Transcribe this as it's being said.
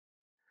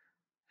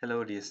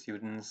Hello, dear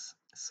students.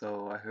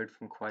 So I heard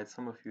from quite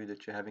some of you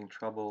that you're having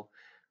trouble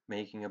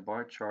making a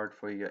bar chart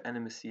for your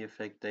animacy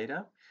effect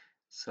data.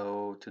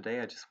 So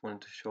today I just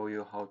wanted to show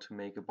you how to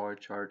make a bar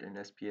chart in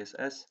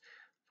SPSS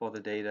for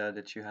the data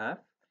that you have.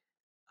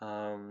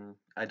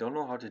 I don't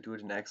know how to do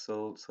it in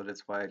Excel, so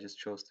that's why I just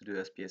chose to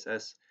do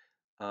SPSS.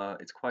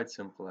 It's quite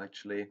simple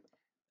actually,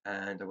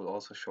 and I will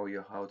also show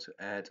you how to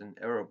add an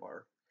error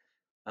bar.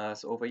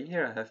 So over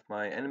here I have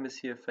my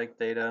animacy effect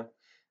data,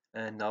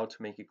 and now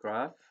to make a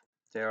graph,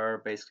 there are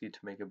basically to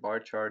make a bar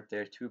chart,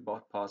 there are two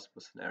possible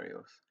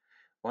scenarios.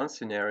 One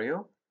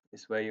scenario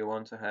is where you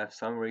want to have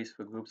summaries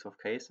for groups of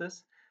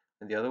cases,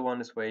 and the other one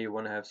is where you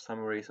want to have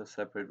summaries of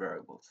separate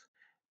variables.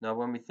 Now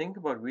when we think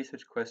about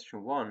research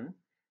question 1,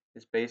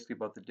 it's basically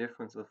about the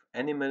difference of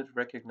animate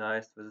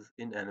recognized versus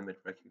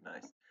inanimate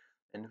recognized.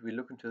 And if we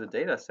look into the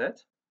data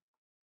set,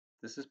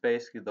 those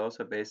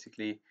are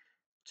basically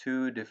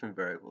two different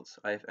variables.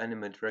 I have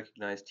animate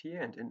recognized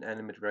here and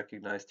inanimate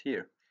recognized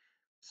here.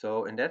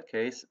 So in that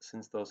case,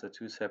 since those are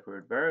two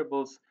separate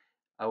variables,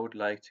 I would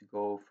like to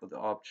go for the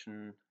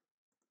option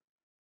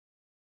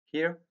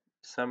here,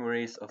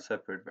 summaries of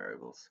separate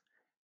variables.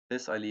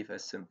 This I leave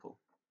as simple.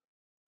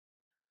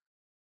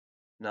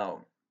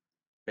 Now,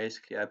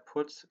 basically I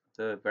put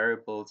the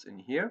variables in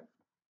here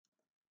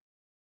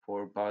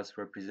for bars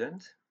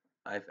represent.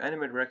 I have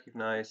animate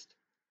recognized,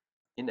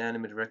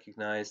 inanimate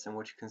recognized, and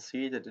what you can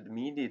see that it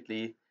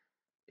immediately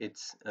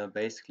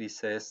basically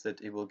says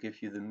that it will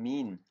give you the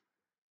mean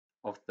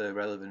of the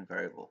relevant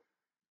variable.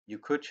 You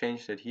could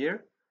change that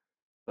here,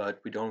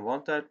 but we don't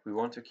want that. We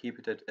want to keep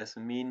it as a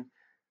mean.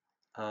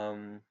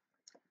 And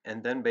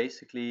then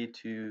basically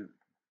to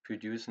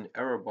produce an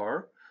error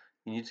bar,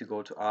 you need to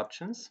go to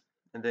options,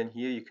 and then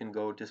here you can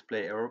go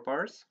display error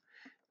bars,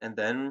 and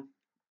then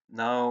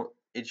now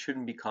it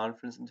shouldn't be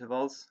confidence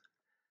intervals.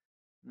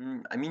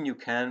 I mean, you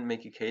can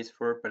make a case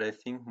for it, but I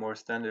think more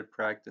standard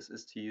practice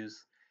is to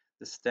use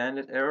the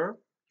standard error.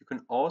 You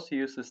can also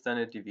use the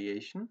standard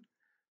deviation,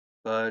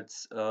 but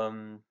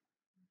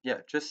yeah,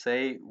 just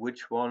say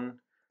which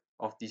one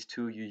of these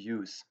two you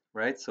use,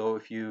 right? So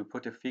if you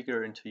put a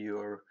figure into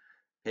your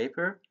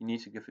paper, you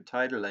need to give a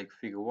title like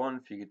figure 1,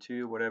 figure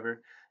 2,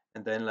 whatever,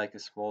 and then like a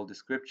small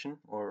description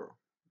or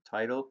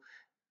title.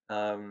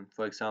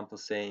 For example,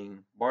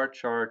 saying bar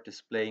chart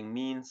displaying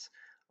means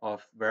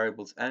of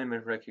variables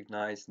animate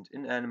recognized and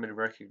inanimate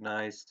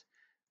recognized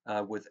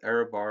with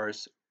error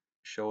bars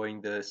showing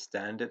the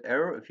standard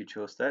error if you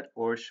chose that,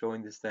 or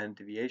showing the standard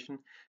deviation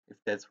if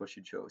that's what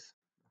you chose.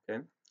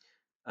 Okay.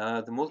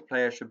 The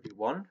multiplier should be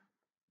 1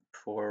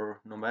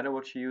 for no matter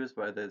what you use,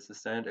 whether it's the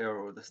standard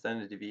error or the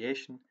standard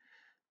deviation.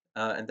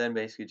 And then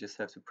basically just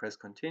have to press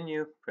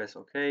continue, press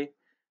OK.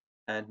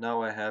 And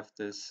now I have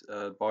this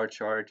bar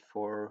chart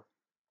for,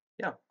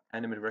 yeah,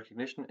 animate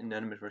recognition,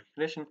 inanimate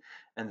recognition,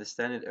 and the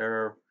standard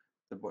error,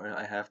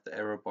 I have the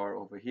error bar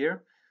over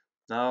here.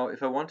 Now,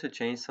 if I want to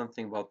change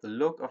something about the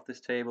look of this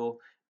table,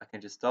 I can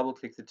just double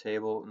click the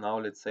table. Now,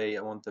 let's say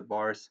I want the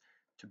bars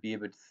to be a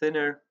bit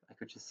thinner. I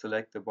could just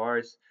select the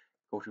bars,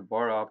 go to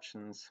bar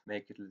options,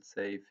 make it, let's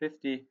say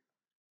 50%.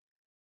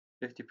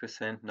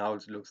 Now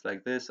it looks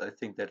like this. I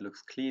think that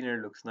looks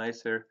cleaner, looks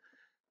nicer.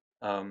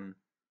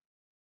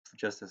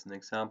 Just as an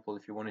example,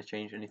 if you want to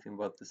change anything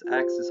about this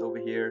axis over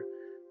here,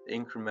 the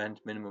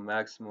increment, minimum,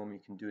 maximum, you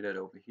can do that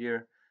over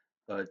here.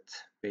 But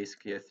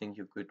basically, I think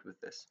you're good with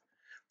this.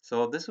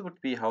 So this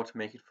would be how to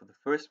make it for the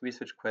first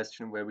research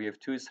question where we have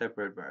two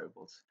separate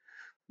variables.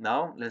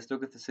 Now let's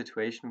look at the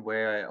situation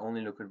where I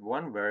only look at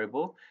one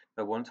variable.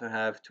 I want to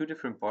have two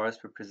different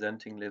bars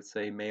representing, let's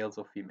say, males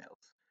or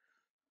females.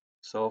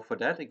 So for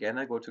that, again,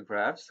 I go to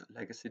Graphs,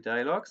 Legacy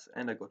Dialogs,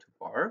 and I go to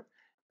Bar.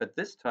 But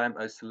this time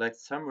I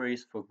select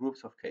Summaries for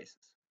groups of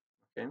cases.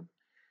 Okay,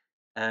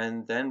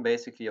 and then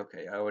basically,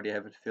 okay, I already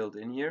have it filled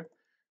in here.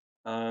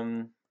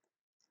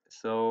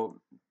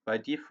 So by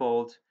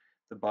default,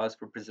 the bars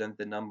represent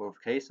the number of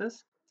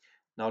cases.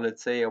 Now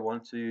let's say I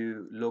want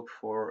to look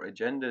for a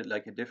gender,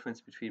 like a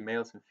difference between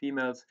males and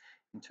females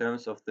in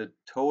terms of the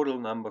total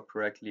number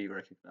correctly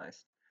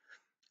recognized.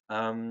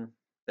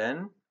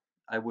 Then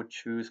I would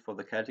choose for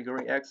the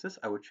category axis,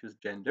 I would choose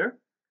gender.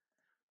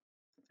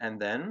 And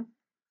then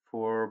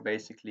for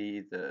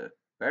basically the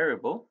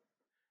variable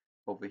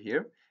over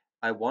here,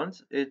 I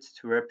want it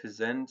to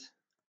represent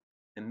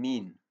a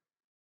mean.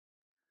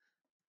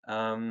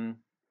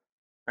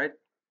 Right,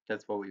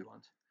 that's what we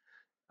want.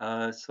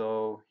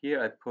 So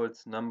here I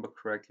put number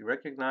correctly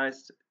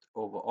recognized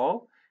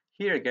overall.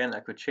 Here again, I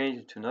could change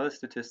it to another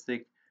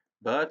statistic,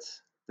 but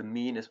the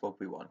mean is what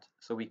we want.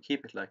 So we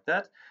keep it like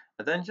that.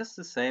 And then just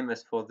the same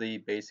as for the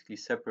basically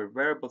separate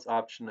variables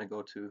option, I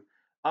go to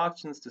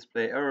options,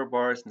 display error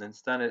bars, and then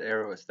standard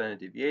error or standard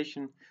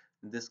deviation.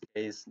 In this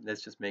case,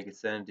 let's just make it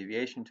standard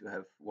deviation to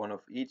have one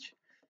of each.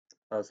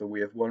 So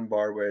we have one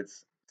bar where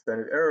it's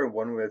standard error,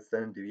 one where it's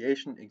standard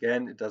deviation.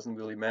 Again, it doesn't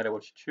really matter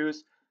what you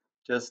choose.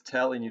 Just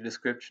tell in your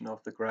description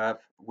of the graph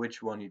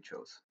which one you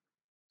chose.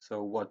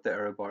 So what the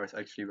error bars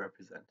actually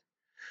represent.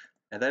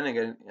 And then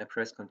again, I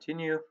press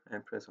continue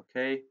and press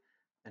OK.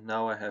 And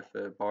now I have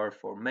a bar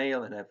for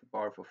male and I have a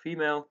bar for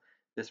female,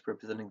 this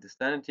representing the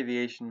standard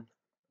deviation.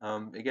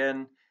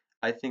 Again,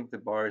 I think the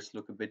bars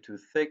look a bit too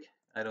thick.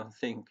 I don't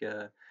think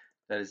that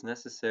is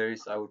necessary,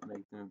 so I would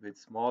make them a bit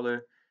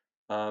smaller.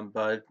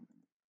 But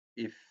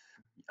if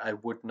I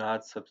would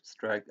not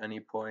subtract any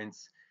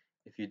points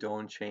if you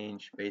don't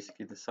change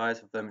basically the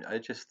size of them. I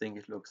just think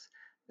it looks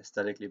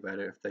aesthetically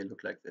better if they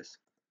look like this.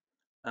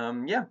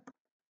 Yeah,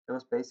 that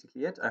was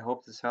basically it. I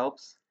hope this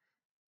helps.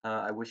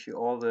 I wish you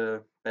all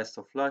the best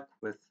of luck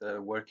with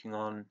working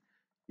on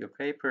your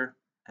paper,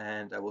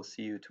 and I will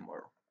see you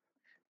tomorrow.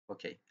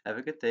 Okay, have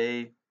a good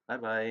day. Bye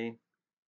bye.